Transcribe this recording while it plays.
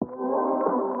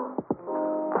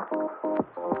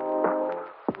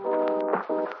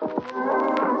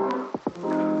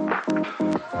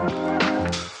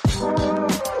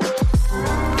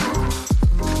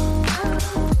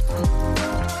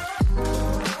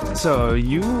So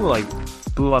you like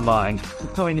blew my mind.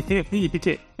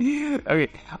 Okay,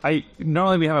 I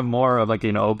normally we have a more of like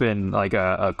an open, like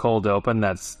a cold open.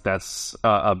 That's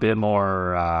a bit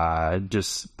more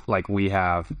just like we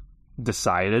have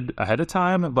decided ahead of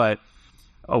time. But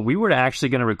we were actually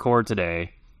going to record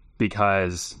today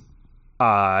because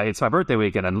it's my birthday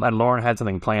weekend, and Lauren had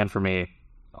something planned for me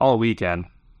all weekend,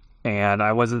 and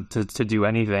I wasn't to do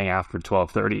anything after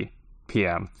 12:30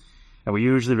 p.m. And we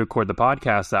usually record the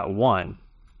podcast at 1.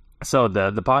 So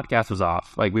the podcast was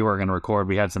off. Like, we were going to record.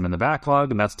 We had some in the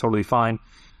backlog, and that's totally fine.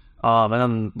 And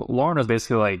then Lauren was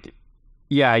basically like,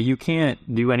 yeah, you can't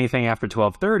do anything after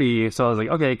 12:30. So I was like,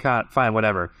 okay, fine,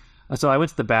 whatever. So I went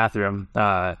to the bathroom.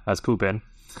 I was pooping.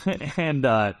 And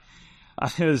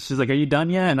she's like, are you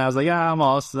done yet? And I was like, yeah, I'm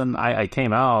almost. And I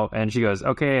came out, and she goes,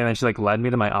 okay. And then she like led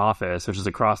me to my office, which is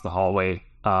across the hallway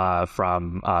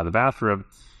from the bathroom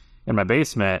in my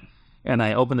basement. And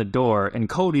I open the door, and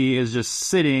Cody is just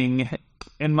sitting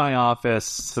in my office.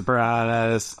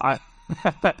 Surprise! I'm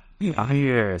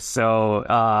here. So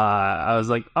I was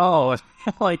like, oh,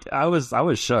 like I was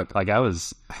shook. Like I don't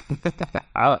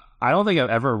think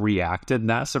I've ever reacted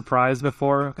that surprised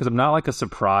before, because I'm not like a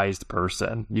surprised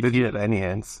person. Did you have any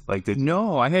hints?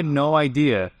 No, I had no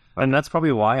idea, and that's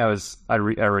probably why I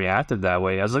reacted that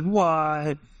way. I was like,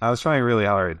 what? I was trying really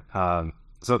hard.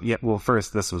 So, yeah, well,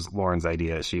 first, this was Lauren's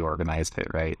idea. She organized it,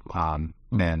 right?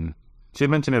 And she had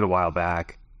mentioned it a while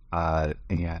back.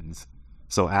 And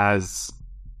so as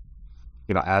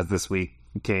this week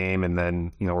came, and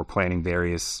then, we're planning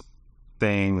various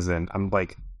things, and I'm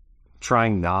like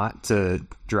trying not to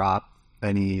drop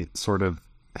any sort of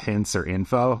hints or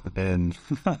info. And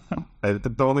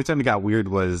the only time it got weird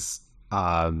was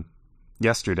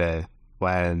yesterday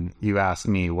when you asked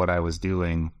me what I was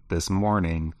doing this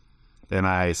morning. And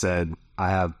I said, I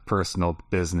have personal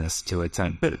business to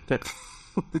attend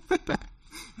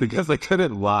because I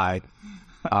couldn't lie.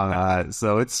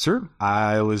 So it's true.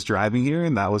 I was driving here,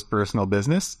 and that was personal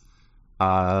business.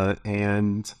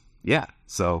 And yeah,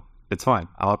 so it's fine.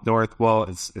 I'm up north. Well,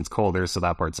 it's colder, so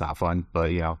that part's not fun.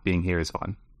 But, being here is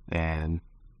fun. And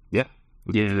yeah,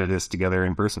 we can do this together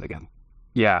in person again.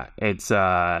 Yeah,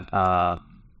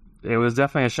 it was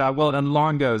definitely a shock. Well, and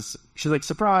Lauren goes, she's like,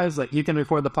 surprise, like you can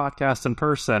record the podcast in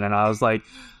person. And I was like,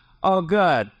 oh,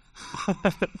 good.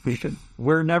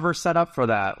 We're never set up for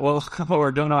that. Well,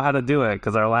 we don't know how to do it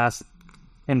because our last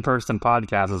in-person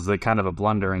podcast was like kind of a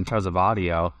blunder in terms of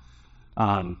audio.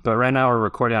 But right now we're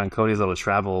recording on Cody's little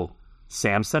travel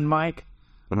Samson mic.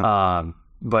 But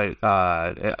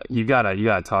you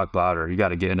gotta talk louder. You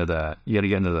gotta get into the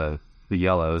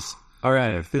yellows. All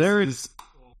right.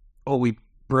 We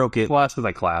broke it. Well, that's because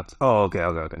I clapped. Oh, okay.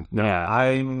 No, yeah,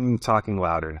 I'm talking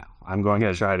louder now. I'm going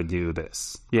to try to do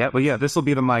this. Yeah, but yeah, this will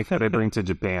be the mic that I bring to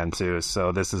Japan too.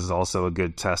 So this is also a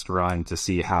good test run to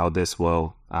see how this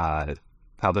will go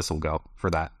for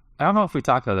that. I don't know if we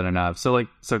talked about it enough. So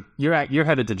you're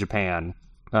headed to Japan.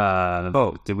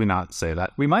 Did we not say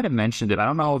that? We might have mentioned it. I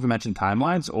don't know if we mentioned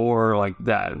timelines or like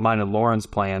that. Mine and Lauren's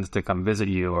plans to come visit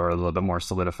you are a little bit more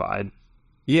solidified.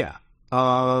 Yeah.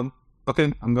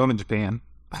 Okay, I'm going to Japan.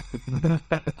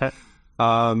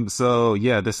 So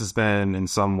yeah, this has been in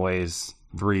some ways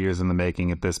 3 years in the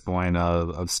making at this point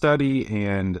of study,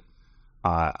 and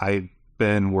I've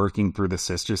been working through the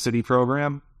Sister City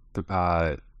program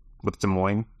with Des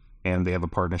Moines, and they have a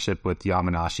partnership with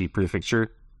Yamanashi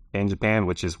Prefecture in Japan,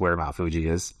 which is where Mount Fuji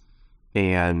is.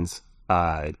 And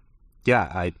through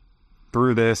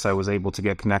this I was able to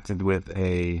get connected with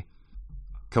a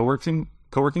co-working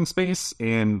space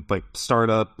and like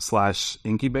startup /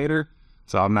 incubator.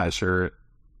 So I'm not sure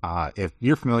if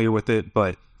you're familiar with it,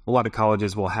 but a lot of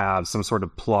colleges will have some sort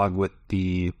of plug with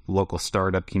the local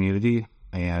startup community,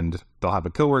 and they'll have a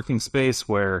co-working space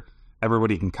where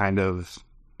everybody can kind of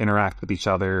interact with each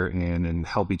other and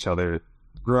help each other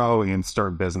grow and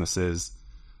start businesses.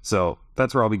 So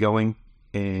that's where I'll be going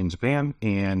in Japan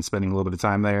and spending a little bit of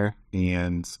time there.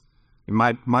 And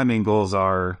my main goals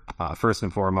are, first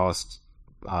and foremost,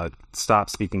 stop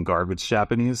speaking garbage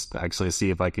Japanese to actually see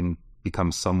if I can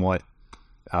become somewhat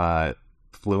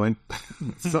fluent.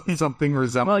 Something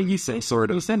resembling. Well, you said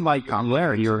like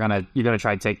there you're gonna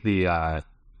try to take the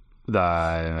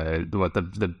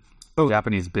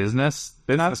Japanese business.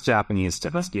 That's Japanese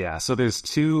test. Yeah. So there's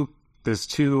two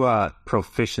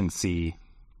proficiency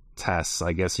tests,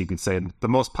 I guess you could say. The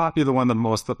most popular one that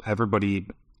most everybody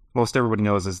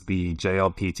knows is the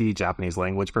JLPT, Japanese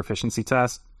Language Proficiency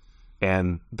Test.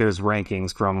 And there's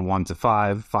rankings from 1 to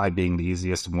 5, 5 being the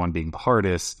easiest and 1 being the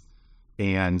hardest.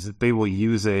 And they will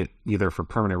use it either for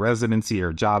permanent residency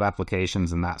or job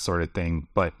applications and that sort of thing.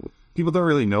 But people don't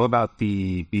really know about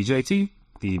the BJT,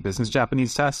 the Business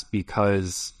Japanese Test,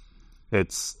 because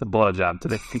it's The blowjob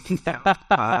today.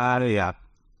 yeah,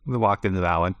 we walked into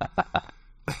that one.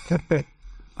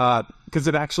 Because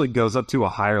it actually goes up to a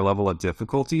higher level of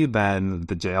difficulty than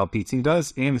the JLPT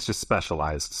does, and it's just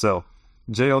specialized. So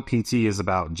JLPT is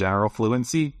about general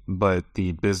fluency, but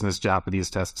the Business Japanese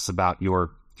Test is about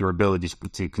your ability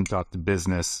to conduct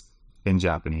business in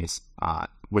Japanese,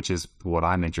 which is what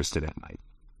I'm interested in.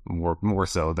 More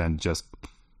so than just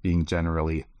being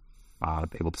generally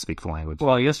able to speak the language.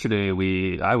 Well, yesterday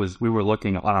we were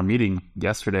looking on our meeting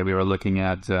yesterday. We were looking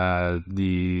at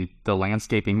the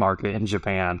landscaping market in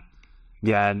Japan.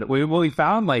 Yeah, and we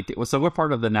found so we're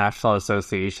part of the National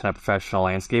Association of Professional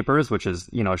Landscapers, which is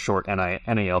short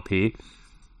NALP,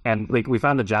 and we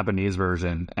found the Japanese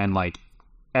version, and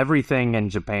everything in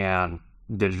Japan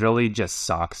digitally just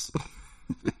sucks.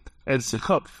 And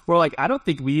so we're I don't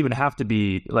think we even have to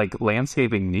be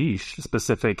landscaping niche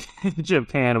specific in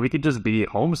Japan. We could just be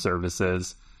home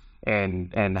services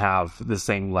and have the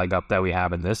same leg up that we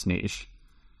have in this niche.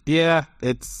 Yeah,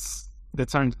 it's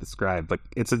hard to describe.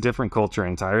 It's a different culture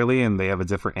entirely, and they have a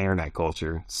different internet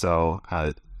culture. So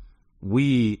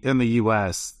we in the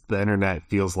US, the internet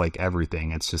feels like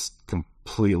everything. It's just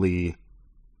completely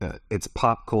it's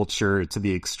pop culture to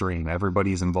the extreme.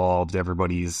 Everybody's involved.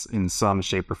 Everybody's in some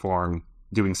shape or form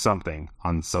doing something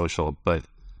on social. But,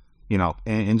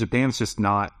 in Japan, it's just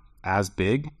not as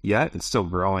big yet. It's still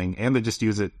growing, and they just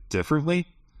use it differently.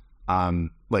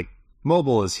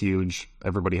 Mobile is huge.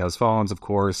 Everybody has phones, of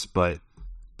course, but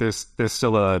there's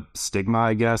still a stigma,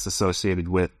 I guess, associated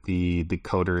with the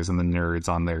coders and the nerds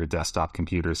on their desktop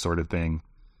computers sort of thing.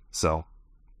 So,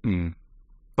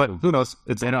 But who knows?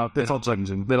 It's all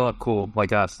changing. They don't look cool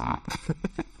like us.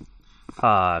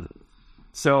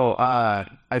 So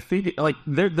I think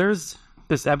there's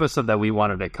this episode that we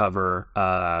wanted to cover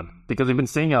because we've been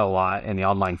seeing it a lot in the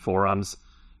online forums.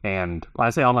 And when I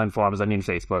say online forums, I mean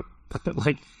Facebook.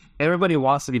 Everybody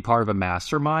wants to be part of a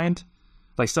mastermind,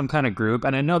 some kind of group.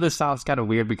 And I know this sounds kind of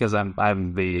weird because I'm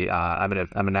an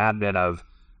admin of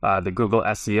the Google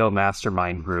SEO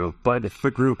Mastermind group, but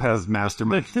the group has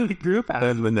mastermind. The group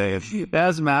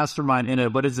has mastermind in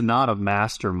it, but it's not a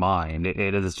mastermind.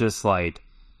 It is just I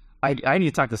need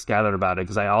to talk to Skylar about it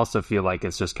because I also feel like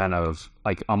it's just kind of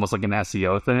almost like an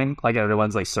SEO thing.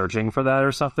 Everyone's searching for that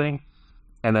or something,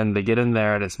 and then they get in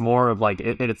there and it's more of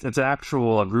it's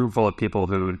a group full of people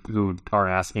who are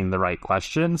asking the right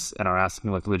questions and are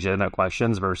asking legitimate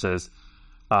questions versus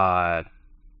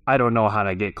I don't know how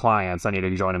to get clients. I need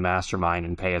to join a mastermind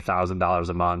and pay $1,000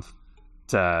 a month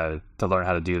to learn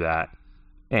how to do that.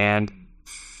 And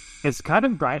it's kind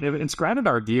of grinded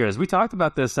our gears. We talked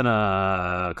about this in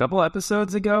a couple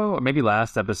episodes ago, or maybe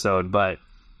last episode, but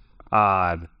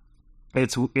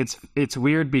it's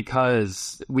weird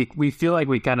because we feel like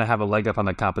we kind of have a leg up on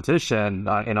the competition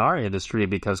in our industry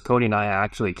because Cody and I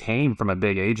actually came from a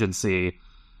big agency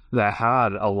that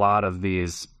had a lot of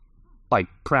these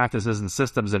practices and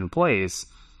systems in place.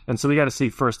 And so we got to see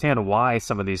firsthand why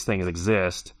some of these things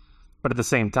exist, but at the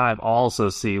same time also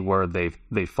see where they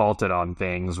faulted on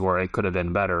things where it could have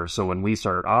been better. So when we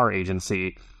started our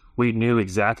agency, we knew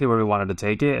exactly where we wanted to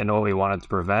take it and what we wanted to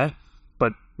prevent,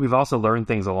 but we've also learned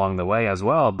things along the way as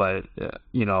well. But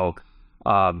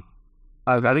I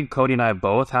think Cody and I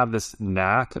both have this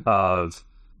knack of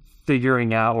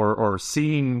figuring out or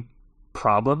seeing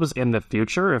problems in the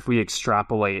future if we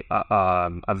extrapolate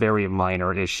a very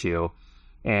minor issue.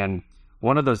 And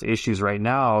one of those issues right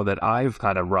now that I've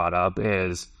kind of brought up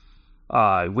is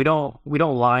we don't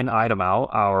line item out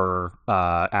our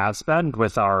ad spend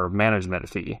with our management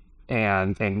fee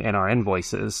and our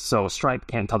invoices. So Stripe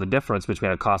can't tell the difference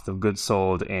between a cost of goods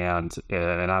sold and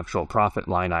an actual profit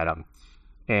line item.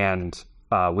 And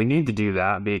we need to do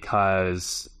that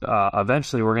because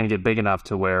eventually we're going to get big enough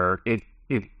to where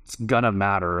it's gonna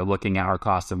matter looking at our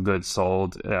cost of goods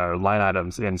sold line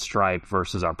items in Stripe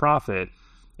versus our profit,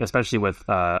 especially with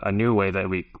a new way that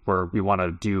we want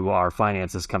to do our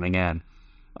finances coming in.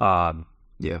 And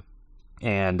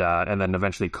then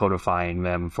eventually codifying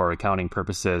them for accounting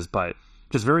purposes. But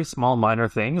just very small, minor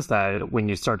things that when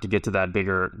you start to get to that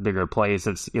bigger place,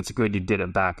 it's good you did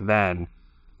it back then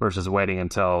versus waiting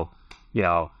until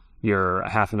you're a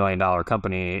 $500,000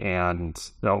 company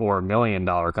or $1 million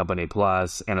company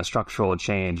plus, and a structural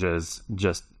change is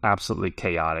just absolutely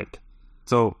chaotic.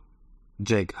 So,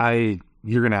 Jake,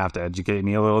 you're gonna have to educate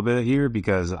me a little bit here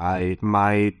because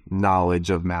my knowledge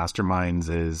of masterminds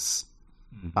is,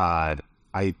 I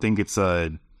think if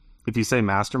you say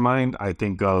mastermind, I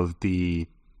think of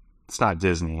it's not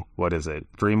Disney. What is it?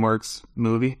 DreamWorks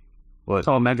movie? What?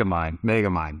 Oh, Megamind.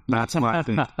 Megamind. That's what I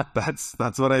think.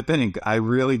 That's what I think. I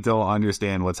really don't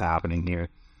understand what's happening here.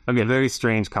 Okay, very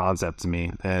strange concept to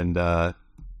me. And okay,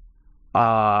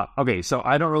 so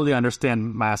I don't really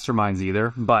understand Masterminds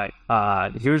either, but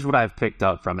here's what I've picked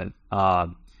up from it.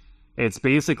 It's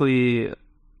basically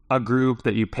a group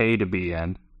that you pay to be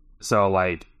in. So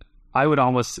like, I would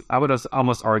almost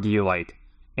argue like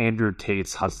Andrew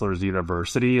Tate's Hustlers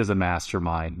University is a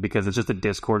mastermind because it's just a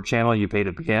Discord channel you pay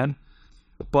to be in.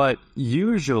 But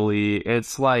usually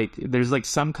it's like there's like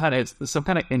some kind of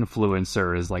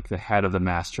influencer is like the head of the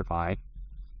mastermind,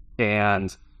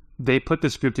 and they put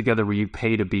this group together where you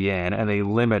pay to be in, and they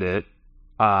limit it.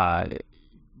 And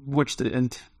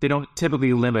they don't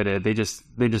typically limit it. They just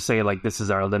say like this is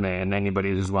our limit, and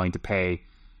anybody who's willing to pay,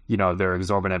 their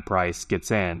exorbitant price gets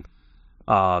in.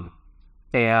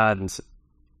 And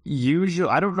usually,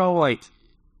 I don't know, like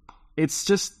it's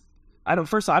just. I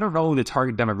don't know who the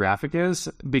target demographic is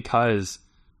because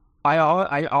I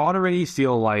already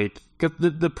feel like cause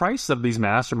the price of these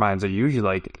masterminds are usually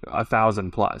like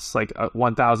 $1,000 plus, like $1,000,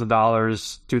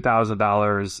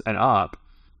 $2,000 and up.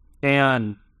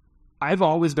 And I've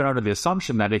always been under the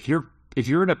assumption that if you're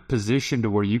in a position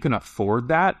to where you can afford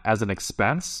that as an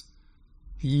expense,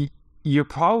 you're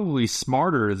probably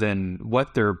smarter than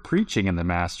what they're preaching in the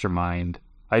mastermind.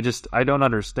 I don't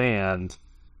understand.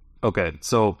 Okay,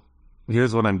 so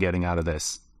here's what I'm getting out of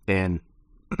this. And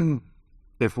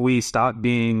if we stop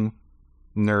being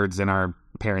nerds in our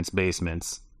parents'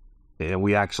 basements, and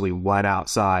we actually went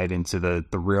outside into the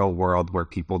real world where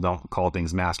people don't call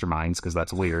things masterminds because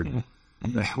that's weird.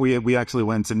 we actually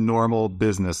went to normal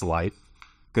business life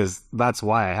because that's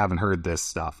why I haven't heard this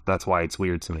stuff. That's why it's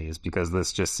weird to me, is because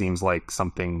this just seems like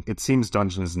something, it seems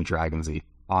Dungeons and Dragons-y,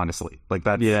 honestly. Like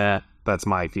that's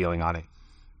my feeling on it.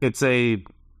 It's a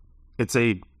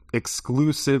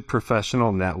exclusive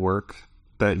professional network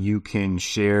that you can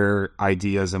share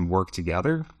ideas and work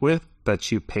together with that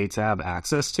you pay to have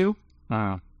access to.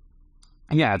 Yeah,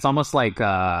 it's almost like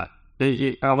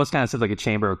it almost kind of says like a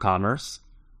chamber of commerce.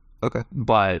 Okay,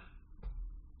 but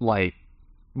like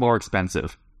more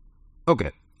expensive.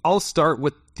 Okay, I'll start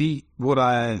with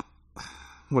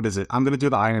what is it? I'm going to do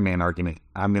the Iron Man argument.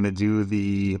 I'm going to do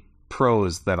the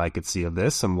pros that I could see of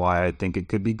this and why I think it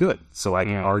could be good, so I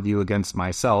can argue against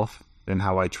myself and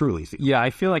how I truly feel. Yeah, I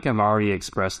feel like I've already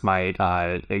expressed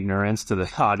my ignorance to the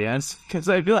audience because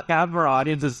I feel like half of our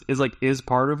audience is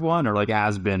part of one or like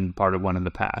has been part of one in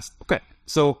the past. Okay,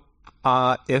 so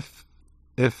if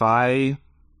I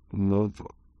move,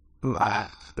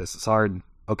 this is hard.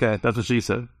 Okay, that's what she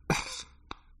said.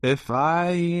 If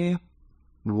I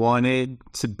wanted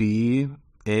to be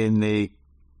in a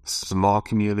small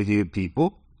community of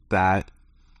people that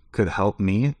could help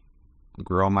me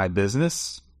grow my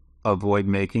business, avoid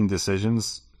making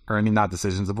decisions,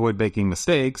 avoid making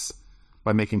mistakes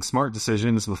by making smart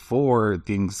decisions before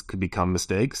things could become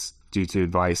mistakes due to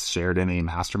advice shared in a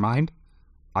mastermind,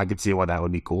 I could see why that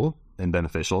would be cool and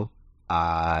beneficial.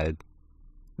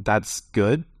 That's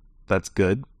good.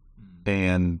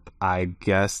 And I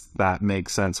guess that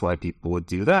makes sense why people would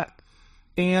do that.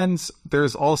 And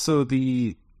there's also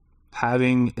the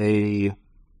having a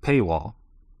paywall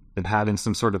and having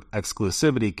some sort of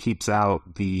exclusivity keeps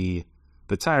out the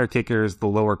tire kickers, the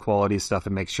lower quality stuff,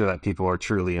 and makes sure that people are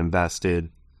truly invested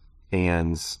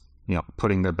and,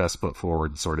 putting their best foot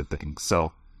forward sort of thing.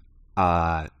 So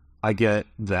I get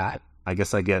that. I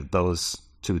guess I get those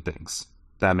two things.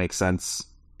 That makes sense.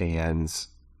 And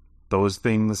those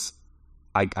things,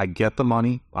 I get the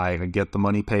money. I get the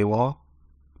money paywall.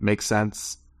 Makes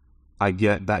sense. I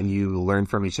get that you learn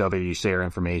from each other, you share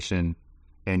information,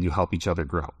 and you help each other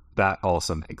grow. That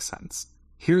also makes sense.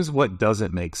 Here's what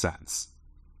doesn't make sense.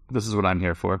 This is what I'm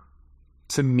here for.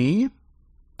 To me,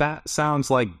 that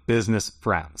sounds like business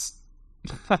friends.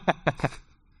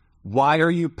 Why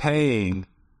are you paying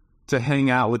to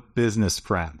hang out with business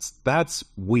friends? That's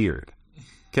weird.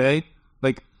 Okay?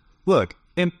 Like, look,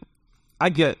 and I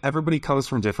get everybody comes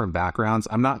from different backgrounds.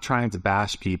 I'm not trying to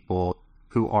bash people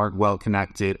who aren't well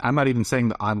connected. I'm not even saying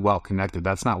that I'm well connected.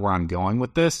 That's not where I'm going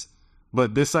with this.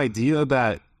 But this idea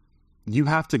that you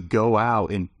have to go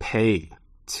out and pay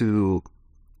to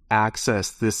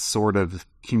access this sort of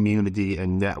community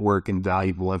and network and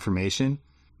valuable information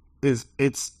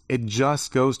it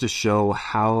just goes to show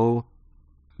how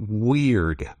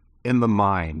weird in the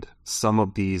mind some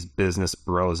of these business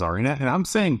bros are. And I'm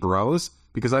saying bros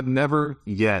because I've never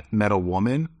yet met a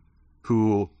woman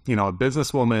who, a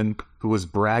businesswoman who was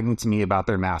bragging to me about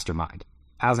their mastermind.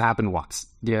 Has happened once.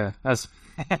 Yeah, that's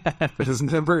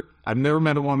I've never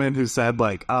met a woman who said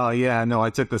like, oh yeah, no,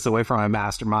 I took this away from my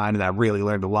mastermind and I really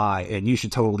learned a lot and you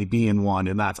should totally be in one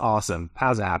and that's awesome.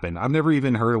 Hasn't happened. I've never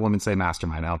even heard a woman say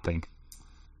mastermind, I don't think.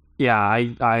 yeah.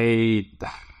 I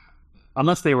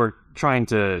unless they were trying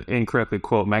to incorrectly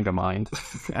quote Megamind,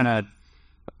 and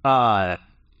I've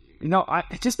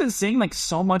just been seeing like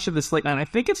so much of this, like, and I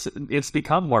think it's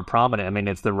become more prominent. I mean,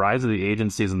 it's the rise of the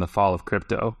agencies and the fall of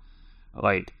crypto.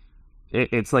 Like,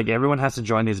 it's like everyone has to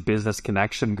join these business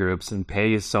connection groups and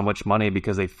pay so much money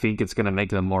because they think it's going to make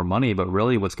them more money. But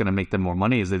really, what's going to make them more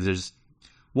money is that there's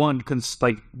one can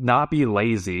like not be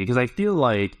lazy, because I feel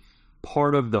like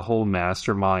part of the whole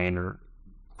mastermind or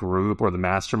group or the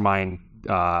mastermind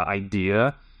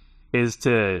idea is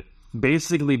to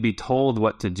basically be told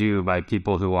what to do by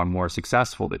people who are more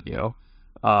successful than you,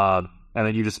 and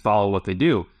then you just follow what they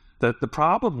do. The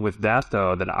problem with that,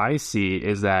 though, that I see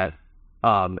is that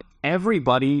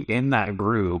everybody in that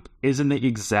group is in the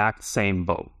exact same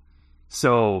boat.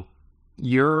 So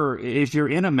if you're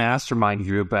in a mastermind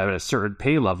group at a certain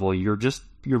pay level,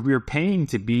 you're paying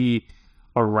to be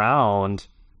around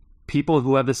people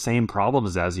who have the same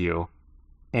problems as you.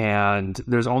 And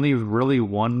there's only really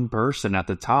one person at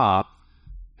the top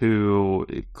who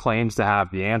claims to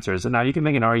have the answers. And now you can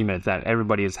make an argument that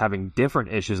everybody is having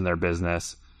different issues in their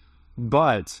business,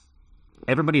 but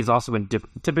everybody's also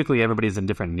typically everybody's in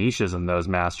different niches in those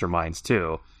masterminds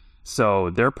too. So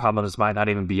their problems might not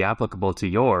even be applicable to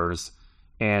yours.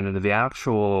 And the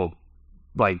actual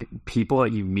like people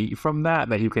that you meet from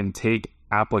that you can take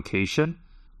application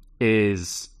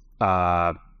is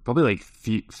probably like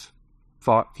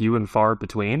few and far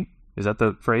between. Is that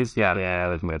the phrase?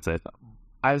 Yeah, that's it.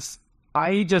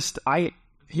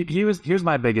 Here's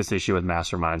my biggest issue with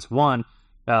masterminds. One,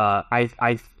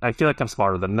 I feel like I'm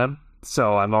smarter than them,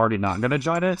 so I'm already not going to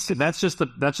join it. That's just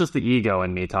the ego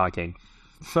in me talking.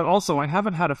 But also, I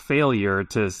haven't had a failure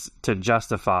to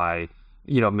justify,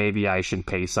 maybe I should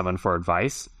pay someone for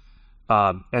advice.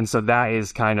 And so that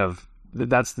is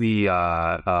that's the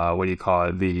what do you call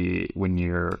it?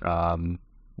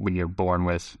 When you're born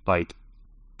with, like,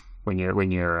 when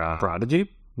you're prodigy.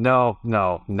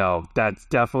 No, that's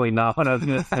definitely not what I was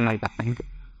gonna say.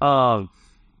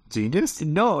 Genius?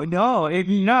 No, if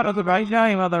you're not on the right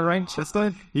time, on the right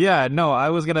system. Yeah, no,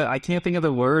 I can't think of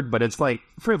the word, but it's like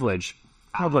privilege.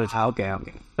 Privilege. Okay.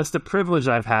 That's the privilege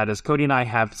I've had, is Cody and I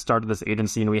have started this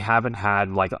agency and we haven't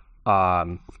had like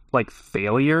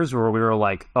failures where we were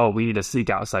like, oh, we need to seek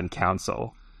outside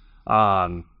counsel.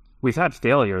 We've had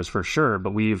failures for sure,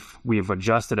 but we've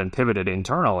adjusted and pivoted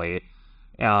internally.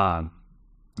 Well,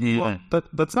 but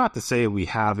that's not to say we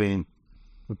haven't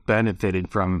benefited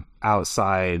from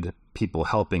outside people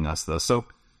helping us, though. So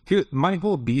here, my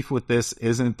whole beef with this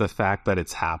isn't the fact that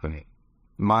it's happening.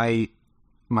 My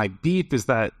beef is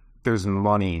that there's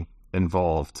money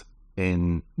involved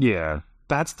in. Yeah,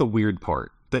 that's the weird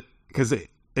part. That because it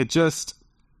just.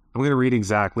 I'm going to read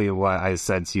exactly what I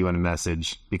said to you in a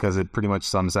message because it pretty much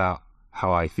sums out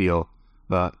how I feel.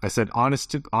 I said,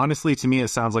 honestly, to me, it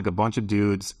sounds like a bunch of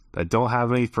dudes that don't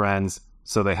have any friends,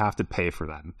 so they have to pay for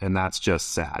them. And that's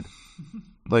just sad.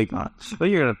 Like, but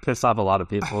you're going to piss off a lot of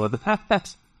people with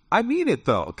that. I mean it,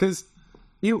 though, because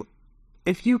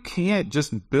if you can't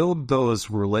just build those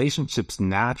relationships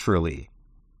naturally,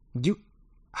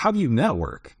 how do you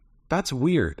network? That's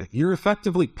weird. You're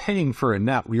effectively paying for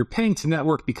you're paying to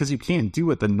network because you can't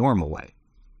do it the normal way.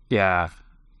 Yeah.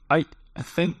 I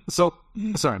think so.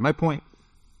 Sorry, my point.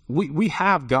 We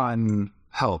have gotten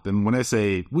help, and when I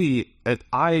say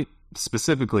I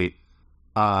specifically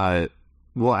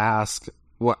will ask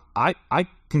what I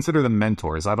consider them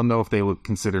mentors. I don't know if they would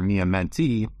consider me a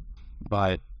mentee,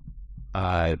 but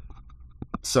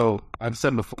so I've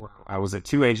said before, I was at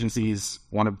 2 agencies.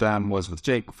 One of them was with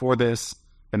Jake before this.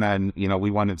 And then,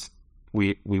 we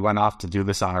went off to do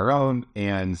this on our own.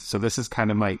 And so this is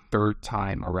kind of my 3rd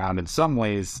time around in some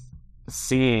ways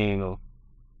seeing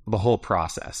the whole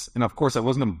process. And of course, I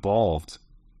wasn't involved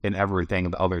in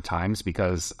everything the other times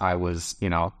because I was,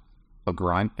 a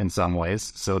grunt in some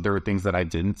ways. So there were things that I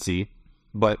didn't see.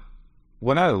 But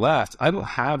when I left, I don't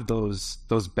have those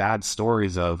bad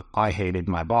stories of I hated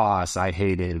my boss. I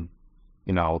hated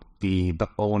the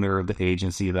owner of the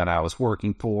agency that I was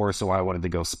working for, so I wanted to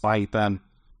go spite them.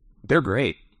 They're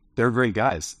great. They're great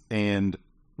guys. And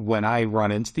when I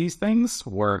run into these things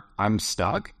where I'm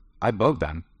stuck, I bug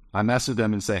them. I message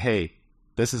them and say, hey,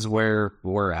 this is where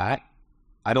we're at.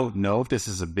 I don't know if this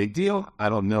is a big deal. I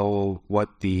don't know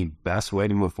what the best way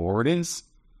to move forward is.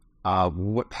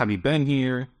 What have you been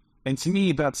here? And to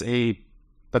me, that's a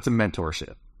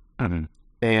mentorship. Mm-hmm.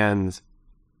 And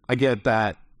I get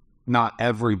that not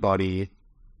everybody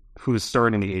who's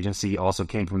starting the agency also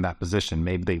came from that position.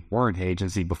 Maybe they weren't an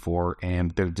agency before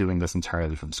and they're doing this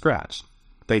entirely from scratch.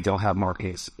 They don't have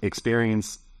market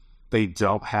experience. They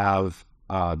don't have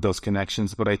those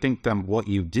connections. But I think then what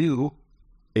you do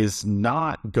is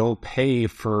not go pay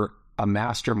for a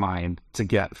mastermind to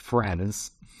get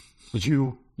friends.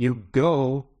 You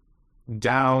go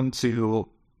down to,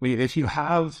 if you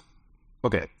have,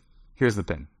 okay, here's the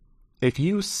thing. If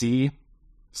you see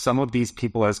some of these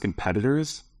people as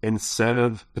competitors instead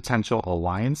of potential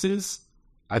alliances,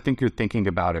 I think you're thinking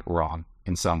about it wrong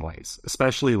in some ways,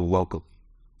 especially locally.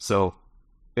 So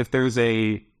if there's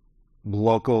a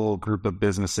local group of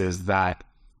businesses that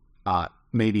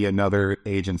maybe another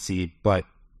agency, but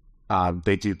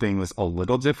they do things a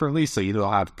little differently, so you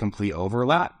don't have complete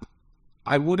overlap,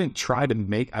 I wouldn't try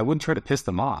to piss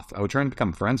them off. I would try to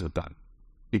become friends with them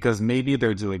because maybe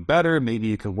they're doing better. Maybe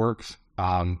you could work,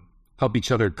 help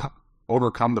each other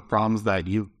overcome the problems that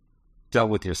you dealt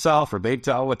with yourself or they've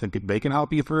dealt with and they can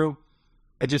help you through.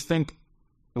 I just think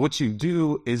what you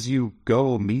do is you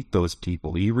go meet those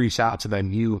people. You reach out to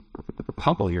them, you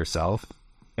humble yourself,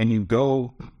 and you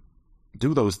go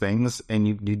do those things, and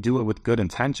you do it with good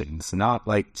intentions, not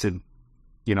like to,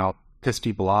 piss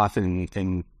people off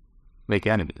and make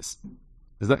enemies.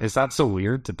 Is that so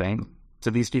weird to think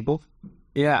to these people?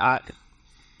 Yeah,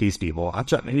 these people. I'm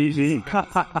trying.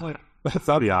 That's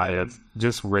not the audience.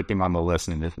 Just ripping on the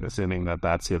listening, assuming that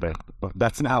that's who they.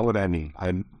 That's not what I mean.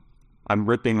 I'm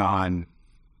ripping on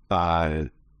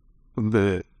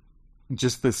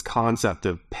just this concept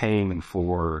of paying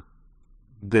for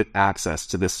the access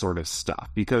to this sort of stuff,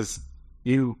 because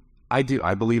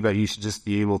I believe that you should just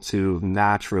be able to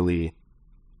naturally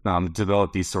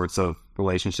develop these sorts of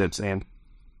relationships, and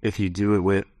if you do it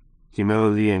with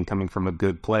humility and coming from a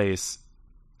good place,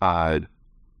 then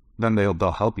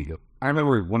they'll help you. I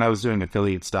remember when I was doing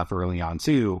affiliate stuff early on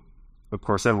too, of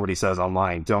course everybody says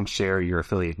online, don't share your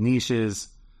affiliate niches,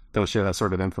 don't share that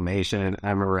sort of information. I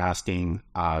remember asking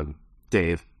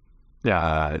Dave,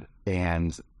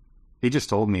 and he just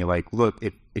told me, like, look,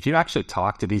 if you actually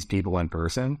talk to these people in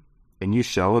person and you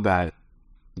show that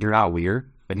you're not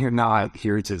weird and you're not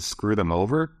here to screw them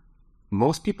over,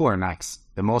 most people are nice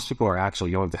and most people are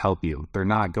actually going to help you. They're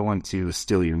not going to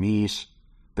steal your niche.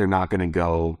 They're not going to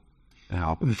go,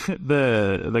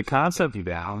 the concept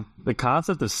the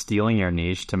concept of stealing your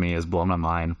niche to me has blown my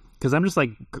mind, because I'm just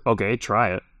like, okay,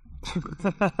 try it.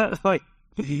 like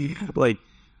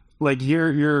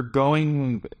you're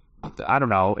going, I don't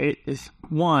know. We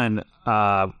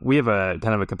have a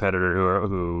kind of a competitor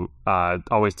who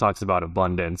always talks about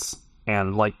abundance,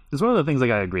 and like it's one of the things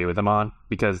like I agree with him on,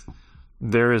 because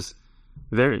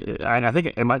and I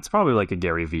think it's probably like a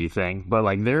Gary Vee thing, but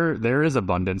like there is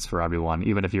abundance for everyone,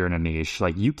 even if you're in a niche.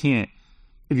 Like if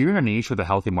you're in a niche with a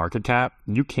healthy market cap,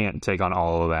 you can't take on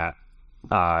all of that.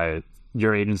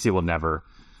 Your agency will never,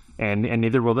 and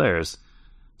neither will theirs.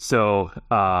 So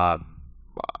the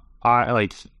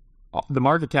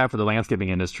market cap for the landscaping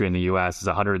industry in the U.S. is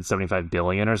 175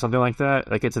 billion or something like that.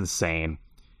 Like, it's insane,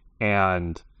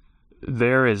 and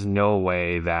there is no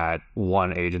way that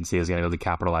one agency is going to be able to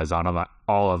capitalize on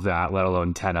all of that, let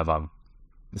alone 10 of them.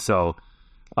 So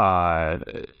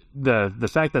the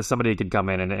fact that somebody could come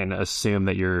in and assume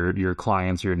that your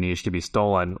clients or your niche could be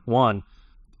stolen, one,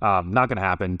 not going to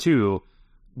happen. Two,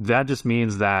 that just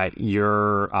means that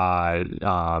you're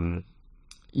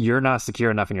not secure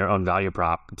enough in your own value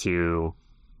prop to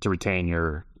retain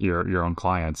your own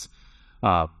clients.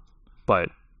 But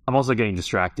I'm also getting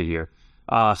distracted here.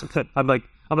 I'm like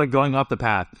going off the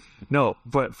path. No,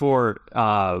 but for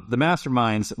the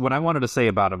masterminds, what I wanted to say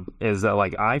about them is that,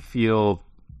 like, I feel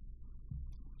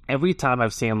every time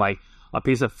I've seen like a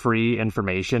piece of free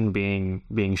information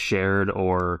being shared,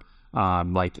 or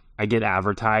like I get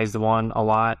advertised one a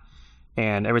lot,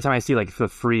 and every time I see like the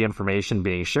free information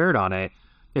being shared on it,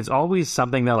 it's always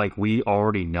something that like we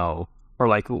already know, or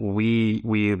like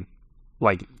we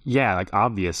like, yeah, like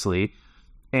obviously.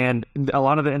 And a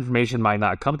lot of the information might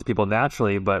not come to people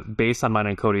naturally, but based on mine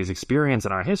and Cody's experience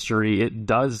and our history, it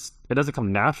doesn't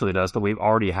come naturally to us, but we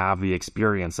already have the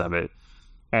experience of it.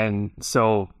 And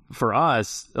so for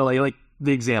us, like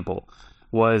the example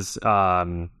was,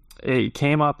 it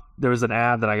came up, there was an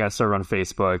ad that I got started on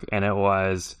Facebook, and it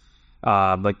was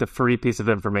like the free piece of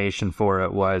information for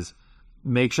it was,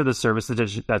 make sure the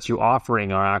services that you're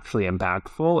offering are actually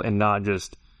impactful and not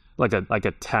just like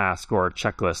a task or a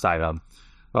checklist item.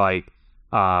 Like,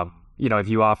 if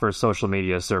you offer social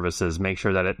media services, make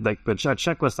sure that a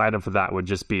checklist item for that would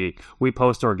just be, we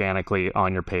post organically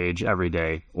on your page every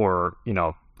day, or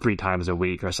 3 times a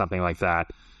week or something like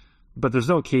that. but there's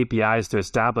no KPIs to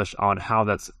establish on how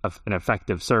that's an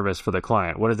effective service for the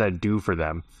client. What does that do for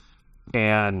them?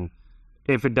 And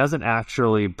if it doesn't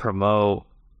actually promote,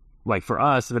 like for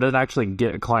us, if it doesn't actually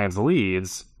get clients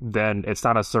leads, then it's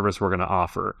not a service we're going to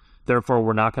offer. Therefore,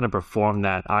 we're not going to perform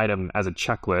that item as a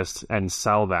checklist and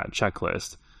sell that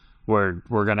checklist. We're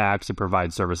going to actually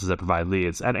provide services that provide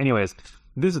leads. And anyways,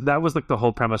 that was like the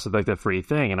whole premise of like the free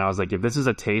thing. And I was like, if this is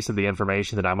a taste of the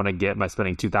information that I'm going to get by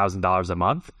spending $2,000 a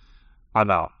month, I'm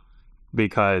out,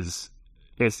 because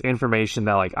it's information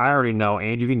that like I already know,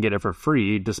 and you can get it for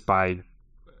free just by,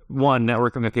 one,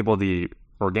 networking with people the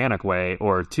organic way,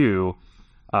 or two,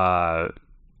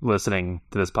 listening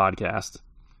to this podcast.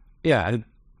 Yeah,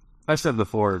 I said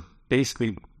before,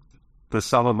 basically, the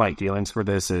sum of my dealings for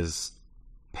this is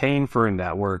paying for a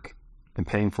network and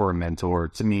paying for a mentor,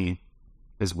 to me,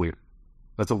 is weird.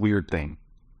 That's a weird thing.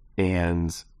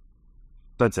 And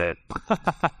that's it.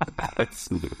 That's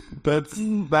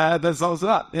all it's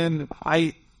up. And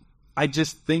I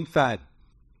just think that,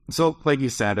 so like you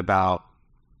said about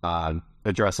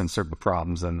addressing certain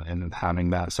problems and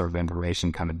having that sort of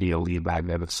information kind of be a lead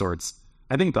magnet of sorts.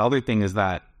 I think the other thing is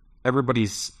that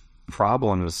everybody's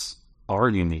problems are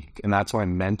unique, and that's why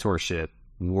mentorship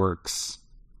works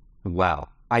well,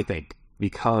 I think,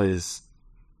 because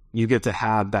you get to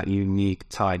have that unique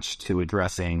touch to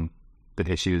addressing the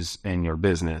issues in your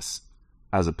business,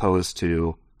 as opposed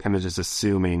to kind of just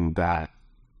assuming that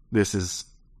this is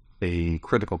a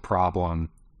critical problem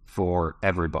for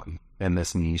everybody in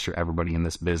this niche or everybody in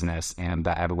this business, and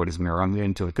that everybody's going to run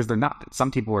into it, because they're not.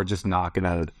 Some people are just not going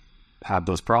to have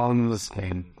those problems.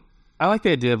 And I like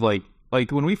the idea of like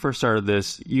when we first started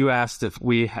this, you asked if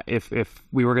we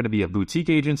were going to be a boutique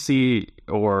agency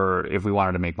or if we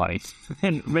wanted to make money.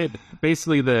 And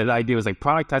basically the idea was like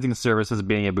productizing services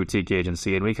being a boutique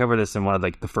agency. And we covered this in one of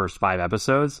like the first 5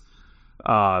 episodes.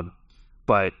 But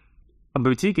a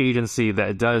boutique agency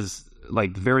that does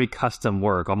like very custom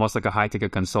work, almost like a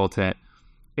high-ticket consultant,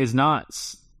 is not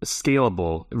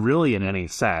scalable really in any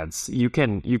sense. You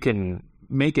can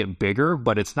make it bigger,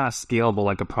 but it's not scalable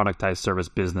like a productized service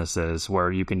business is,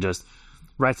 where you can just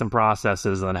write some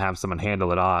processes and then have someone hand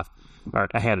it off.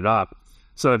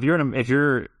 So if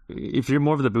you're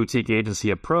more of the boutique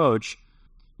agency approach,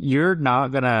 you're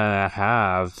not gonna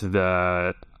have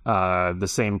the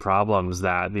same problems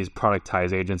that these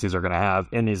productized agencies are gonna have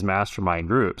in these mastermind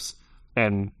groups.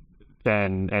 And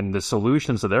the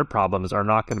solutions to their problems are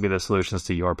not going to be the solutions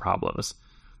to your problems.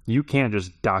 You can't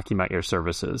just document your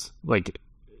services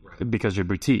because you're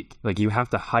boutique. Like, you have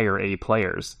to hire A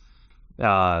players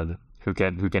who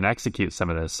can execute some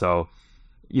of this. So,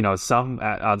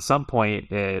 at some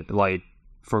point, like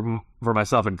for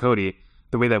myself and Cody,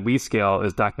 the way that we scale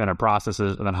is document our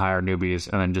processes and then hire newbies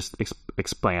and then just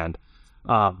expand.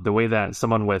 The way that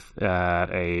someone with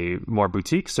a more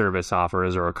boutique service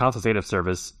offers, or a consultative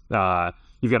service,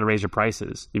 you've got to raise your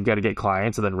prices. You've got to get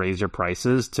clients and then raise your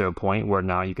prices to a point where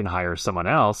now you can hire someone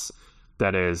else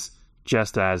that is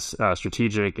just as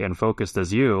strategic and focused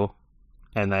as you,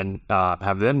 and then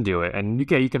have them do it. And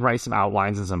you can write some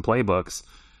outlines and some playbooks,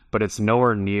 but it's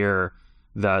nowhere near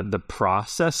the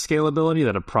process scalability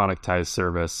that a productized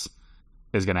service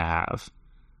is going to have.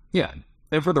 Yeah,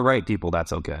 and for the right people,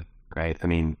 that's okay. Right? I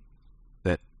mean,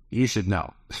 that you should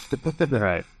know.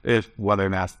 Right. If whether or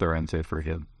not they're into it for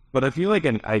him. But I feel like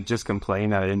I just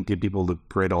complained that I didn't give people the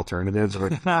great alternatives. Or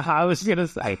I was going to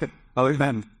say, other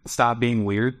than stop being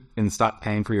weird and stop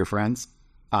paying for your friends.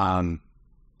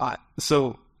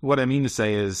 So what I mean to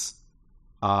say is,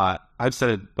 I've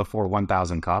said it before,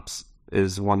 1,000 Cups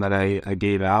is one that I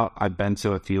gave out. I've been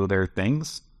to a few of their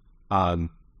things.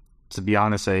 To be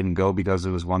honest, I didn't go because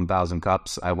it was 1,000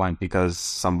 cups. I went because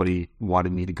somebody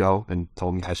wanted me to go and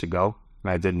told me I should go.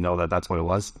 And I didn't know that that's what it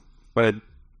was. But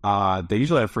they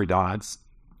usually have free donuts.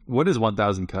 What is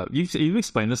 1,000 cups? You've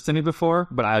explained this to me before,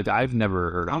 but I've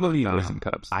never heard of 1,000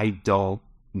 cups. I don't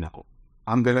know.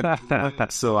 I'm going to...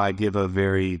 So I give a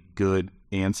very good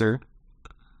answer.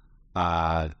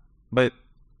 But,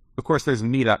 of course, there's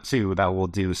Meetup, too, that will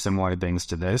do similar things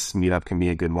to this. Meetup can be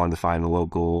a good one to find a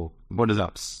local... What is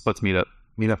up? What's Meetup?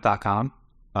 Meetup.com.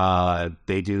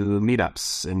 They do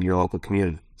meetups in your local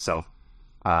community. So,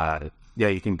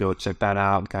 you can go check that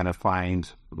out, kind of find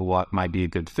what might be a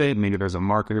good fit. Maybe there's a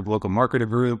local marketer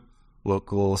group,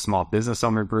 local small business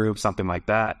owner group, something like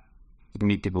that. You can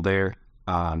meet people there.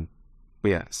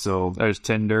 So there's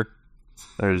Tinder.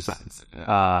 There's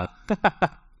I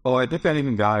think I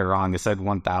even got it wrong. It said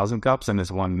 1,000 cups and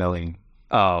it's 1 million.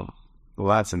 Oh,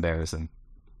 well, that's embarrassing.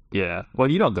 Yeah. Well,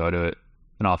 you don't go to it,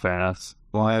 in all fairness.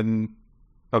 Well,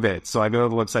 okay, so I go to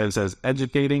the website. It says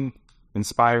educating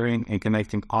inspiring and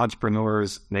connecting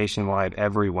entrepreneurs nationwide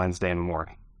every Wednesday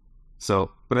morning.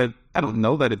 So, but I don't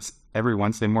know that it's every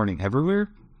Wednesday morning everywhere.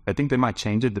 I think they might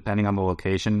change it depending on the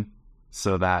location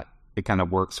so that it kind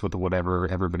of works with whatever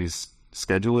everybody's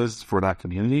schedule is for that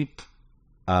community.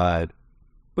 But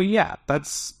yeah,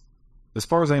 that's, as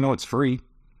far as I know, it's free.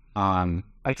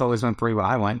 It's always been free when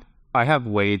I went. I have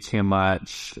way too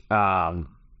much,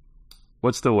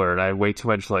 what's the word? I have way too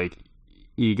much like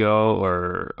ego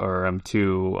or I'm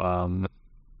too,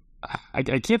 I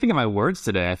can't think of my words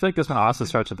today. I feel like this one also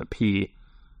starts with a P.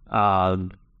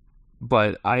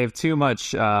 But I have too much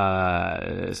stuff.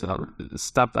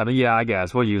 I mean, yeah, I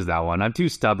guess we'll use that one. I'm too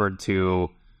stubborn to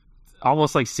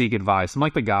almost like seek advice. I'm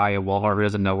like the guy at Walmart who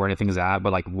doesn't know where anything's at,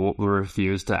 but like will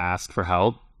refuse to ask for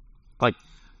help. Like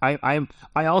I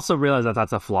also realize that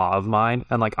that's a flaw of mine,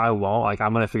 and like I won't. Like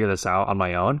I'm gonna figure this out on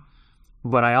my own.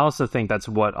 But I also think that's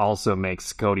what also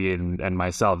makes Cody and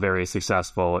myself very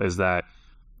successful is that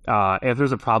if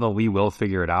there's a problem, we will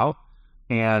figure it out,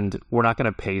 and we're not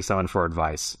gonna pay someone for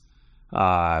advice.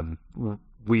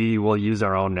 We will use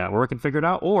our own network and figure it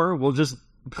out, or we'll just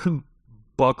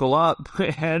buckle up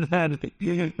and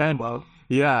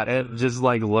just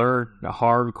like learn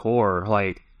hardcore.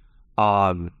 Like,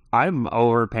 I'm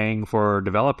overpaying for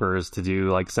developers to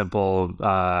do like simple,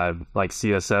 like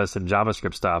CSS and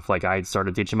JavaScript stuff. Like I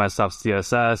started teaching myself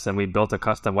CSS and we built a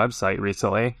custom website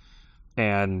recently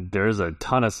and there's a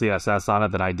ton of CSS on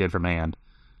it that I did from hand.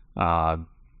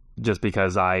 Just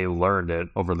because I learned it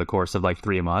over the course of like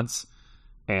 3 months,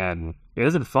 and it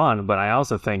isn't fun. But I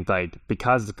also think like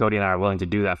because Cody and I are willing to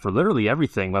do that for literally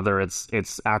everything, whether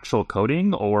it's actual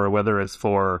coding or whether it's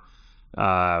for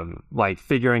like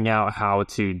figuring out how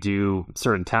to do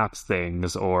certain tax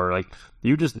things, or like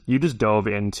you just dove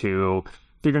into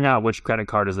figuring out which credit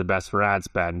card is the best for ad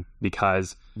spend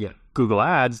because Google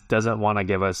Ads doesn't want to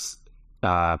give us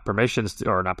permissions,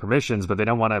 or not permissions, but they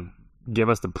don't want to give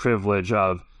us the privilege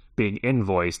of being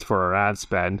invoiced for our ad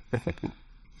spend.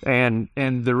 and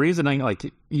the reasoning, like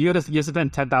you have to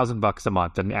spend $10,000 a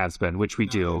month in ad spend, which we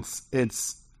do.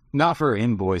 It's not for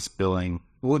invoice billing.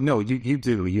 Well, no, you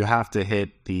do. You have to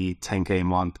hit the 10K a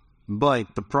month.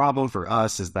 But the problem for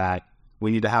us is that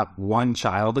we need to have one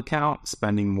child account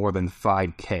spending more than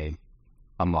 5K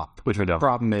a month. Which we don't. The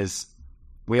problem is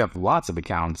we have lots of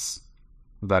accounts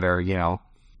that are,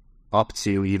 up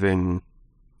to even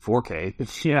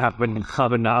 4K. Yeah, but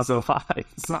not so high.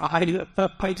 So I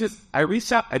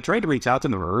reached out. I tried to reach out to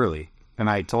them early, and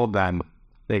I told them,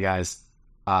 "Hey guys,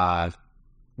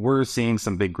 we're seeing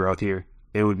some big growth here.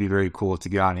 It would be very cool to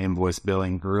get on invoice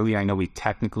billing early. I know we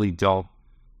technically don't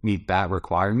meet that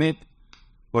requirement,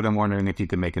 but I'm wondering if you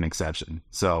could make an exception."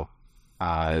 So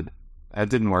that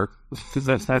didn't work.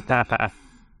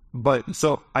 But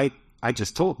so I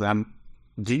just told them,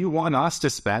 do you want us to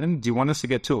spend? Do you want us to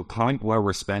get to a point where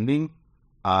we're spending,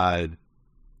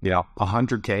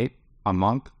 100K a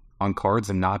month on cards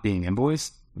and not being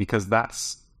invoiced? Because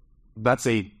that's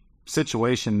a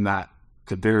situation that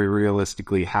could very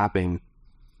realistically happen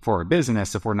for a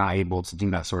business if we're not able to do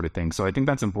that sort of thing. So I think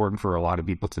that's important for a lot of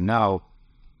people to know,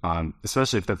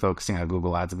 especially if they're focusing on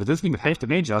Google Ads. But it doesn't even have to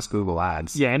be just Google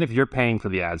Ads. Yeah, and if you're paying for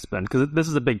the ad spend, because this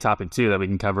is a big topic too that we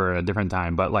can cover at a different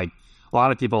time. But like a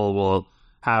lot of people will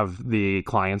have the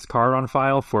client's card on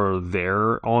file for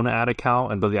their own ad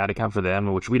account and build the ad account for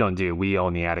them, which we don't do. We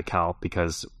own the ad account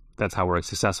because that's how we're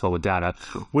successful with data,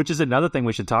 which is another thing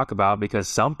we should talk about, because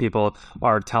some people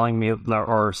are telling me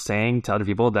or saying to other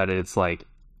people that it's like,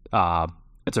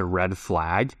 it's a red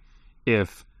flag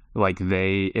if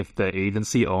the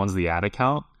agency owns the ad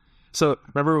account. So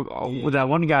remember that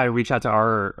one guy reached out to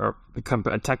our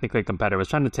technically competitor, was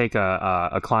trying to take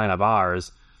a client of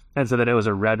ours and said that it was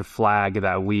a red flag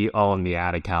that we own the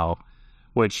ad account,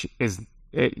 which is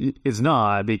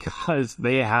not, because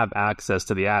they have access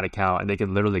to the ad account and they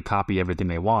can literally copy everything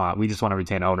they want. We just want to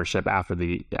retain ownership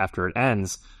after it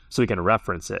ends so we can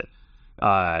reference it.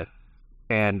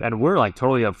 And we're like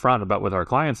totally upfront with our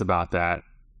clients about that.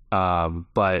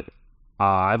 But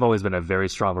I've always been a very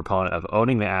strong proponent of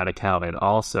owning the ad account and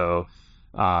also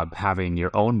having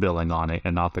your own billing on it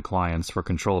and not the client's for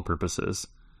control purposes.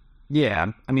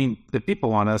 Yeah, I mean, if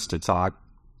people want us to talk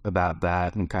about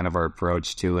that and kind of our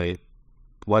approach to it,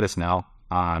 let us know.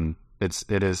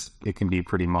 It can be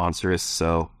pretty monstrous,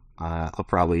 so I'll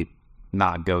probably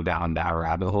not go down that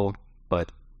rabbit hole.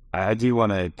 But I do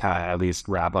want to kind of at least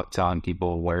wrap up telling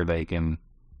people where they can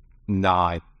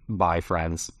not buy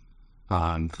friends.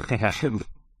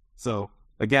 So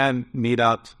again,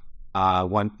 meetup,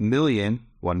 1 million.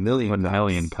 1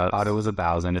 million cuts. Thought it was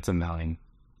 1,000. It's 1 million.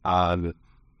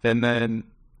 And then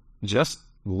just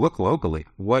look locally.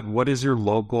 What is your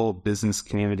local business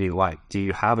community like? Do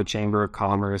you have a chamber of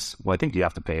commerce? Well, I think you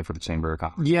have to pay for the chamber of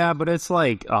commerce. Yeah, but it's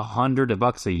like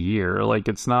 $100 a year. Like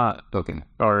it's not Okay.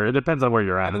 or it depends on where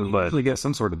you're at. You But usually get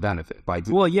some sort of benefit by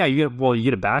well, yeah, you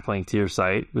get a backlink to your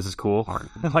site, which is cool.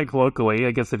 Like locally,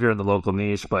 I guess if you're in the local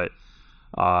niche,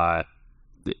 uh,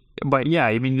 but yeah,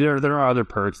 I mean there are other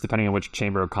perks depending on which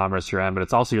chamber of commerce you're in, but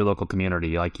it's also your local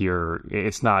community. Like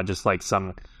it's not just like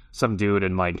some dude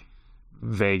in like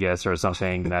Vegas or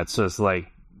something that's just like,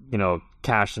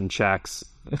 cash and checks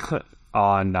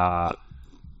on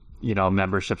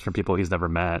memberships from people he's never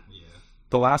met. Yeah.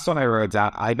 The last one I wrote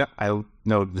down, I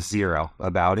know zero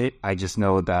about it. I just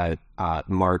know that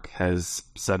Mark has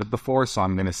said it before, so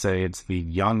I'm going to say it's the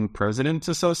Young Presidents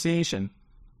Association.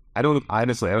 I don't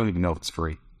even know if it's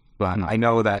free, but I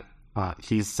know that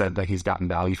he's said that he's gotten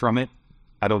value from it.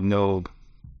 I don't know.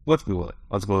 Let's Google it.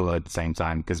 Let's Google it at the same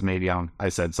time, because maybe I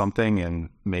said something and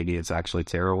maybe it's actually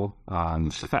terrible.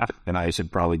 And I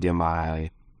should probably do my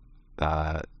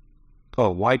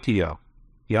YPO,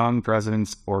 Young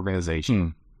Presidents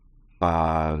Organization.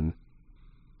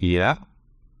 Yeah.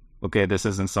 Okay, this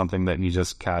isn't something that you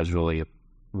just casually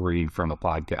read from a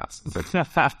podcast. But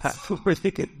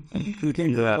you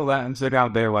can go that and check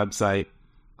out their website.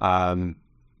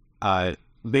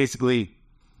 Basically,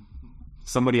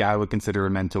 somebody I would consider a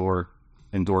mentor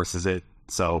endorses it,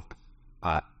 so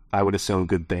I would assume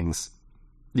good things.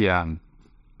 Yeah.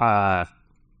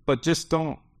 But just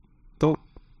don't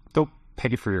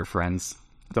pay for your friends.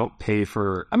 Don't pay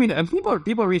for. I mean,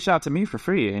 people reach out to me for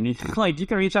free, and you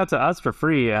can reach out to us for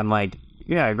free, and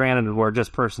granted, we're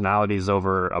just personalities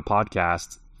over a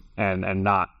podcast, and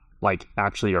not like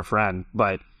actually your friend,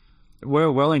 but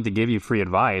we're willing to give you free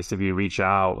advice if you reach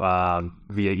out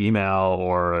via email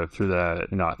or through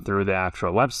the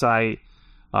actual website.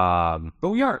 But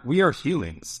we are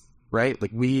humans, right?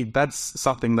 Like that's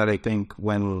something that I think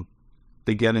when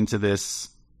they get into this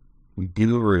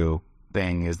guru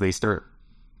thing is they start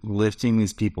lifting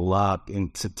these people up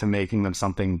into making them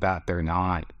something that they're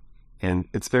not. And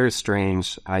it's very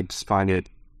strange. I just find it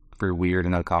very weird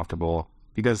and uncomfortable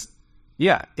because,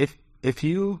 yeah, if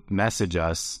you message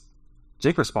us,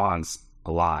 Jake responds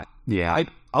a lot. Yeah.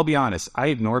 I'll be honest. I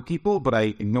ignore people, but I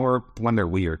ignore when they're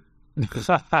weird.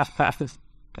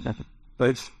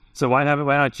 But so why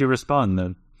not you respond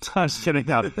then? I'm just kidding.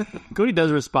 No, Cody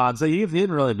does respond. So he's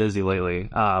been really busy lately.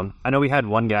 I know we had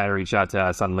one guy reach out to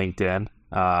us on LinkedIn.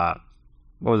 What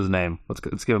was his name?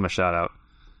 Let's give him a shout out.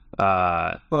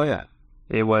 Well, yeah,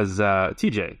 it was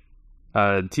TJ.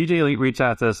 TJ reached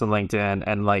out to us on LinkedIn,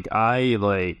 and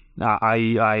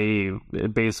I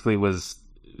basically was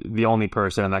the only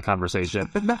person in that conversation.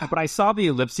 But I saw the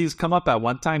ellipses come up at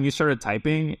one time. You started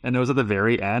typing, and it was at the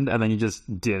very end, and then you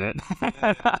just did it.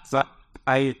 So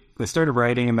I started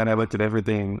writing, and then I looked at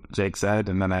everything Jake said,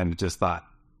 and then I just thought,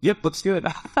 "Yep, looks good."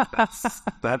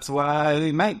 That's what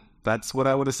I meant. That's what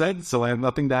I would have said. So I have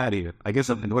nothing to add here. I guess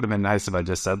it would have been nice if I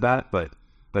just said that, but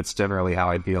that's generally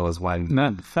how I feel is when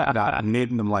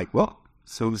I'm like, well,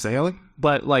 so sailing.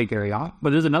 But carry on.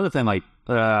 But there's another thing,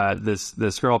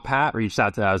 this girl Pat reached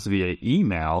out to us via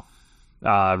email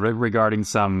regarding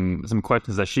some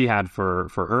questions that she had for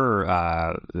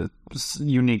her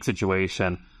unique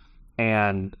situation,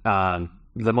 and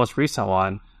the most recent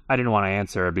one I didn't want to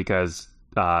answer because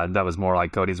that was more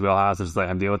like Cody's wheelhouse. Just let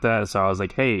him deal with that. So I was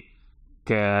like, hey,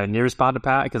 can you respond to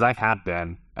Pat? Because I had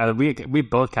been. We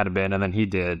both kind of been, and then he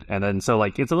did. And then so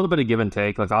it's a little bit of give and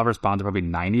take. I'll respond to probably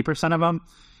 90% of them,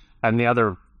 and the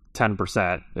other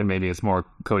 10%, and maybe it's more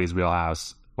Cody's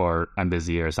wheelhouse or I'm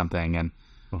busy or something. And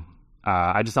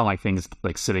I just don't like things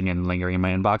sitting and lingering in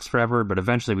my inbox forever. But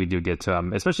eventually we do get to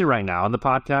them, especially right now on the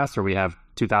podcast where we have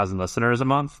 2,000 listeners a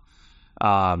month.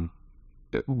 But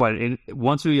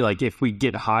once we if we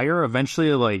get higher,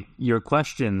 eventually your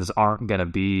questions aren't going to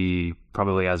be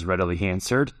probably as readily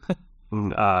answered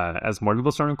as more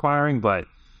people start inquiring. But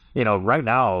right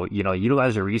now,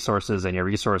 utilize your resources, and your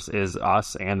resource is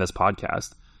us and this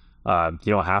podcast.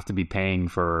 You don't have to be paying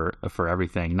for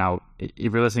everything. Now,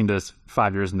 if you're listening to this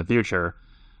 5 years in the future,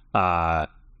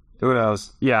 who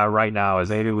knows? Yeah, right now is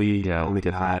maybe we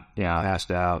get hot,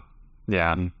 hashed out.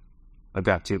 Yeah. I've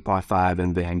got 2.5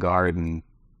 in Vanguard, and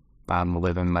I'm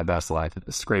living my best life.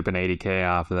 Scraping 80K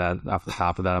off the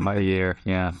top of that in my year.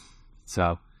 Yeah.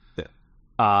 So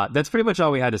that's pretty much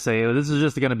all we had to say. This is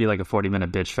just going to be like a 40-minute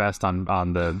bitch fest on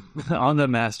the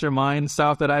mastermind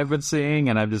stuff that I've been seeing,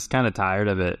 and I'm just kind of tired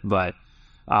of it. But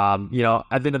at the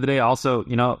end of the day, also,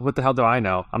 what the hell do I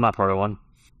know? I'm not part of one.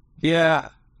 Yeah.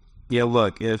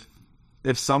 Look, if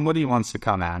somebody wants to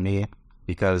come at me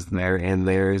because they're in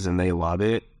theirs and they love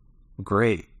it,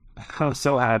 great. I'm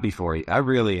so happy for you. I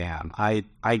really am. I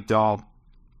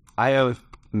have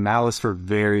malice for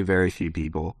very, very few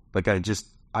people. Like I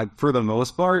for the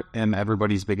most part, am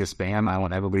everybody's biggest fan. I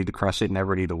want everybody to crush it and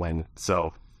everybody to win.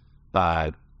 So,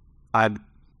 my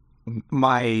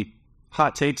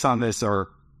hot takes on this are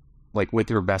like with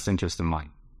your best interest in mind,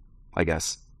 I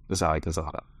guess is how I can sum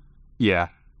it up. Yeah.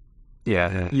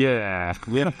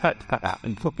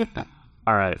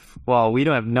 All right. Well, we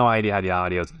don't have no idea how the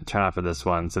audio is going to turn out for this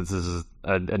one since this is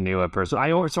a new episode.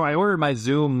 I ordered my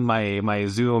Zoom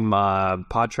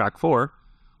PodTrack 4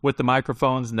 with the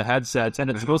microphones and the headsets, and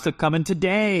it's supposed to come in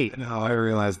today. No, I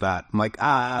realized that. I'm like,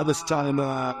 this time.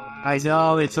 I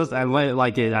know it's just I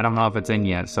like it. I don't know if it's in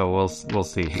yet, so we'll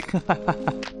see.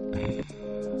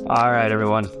 All right,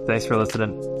 everyone. Thanks for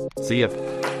listening. See ya.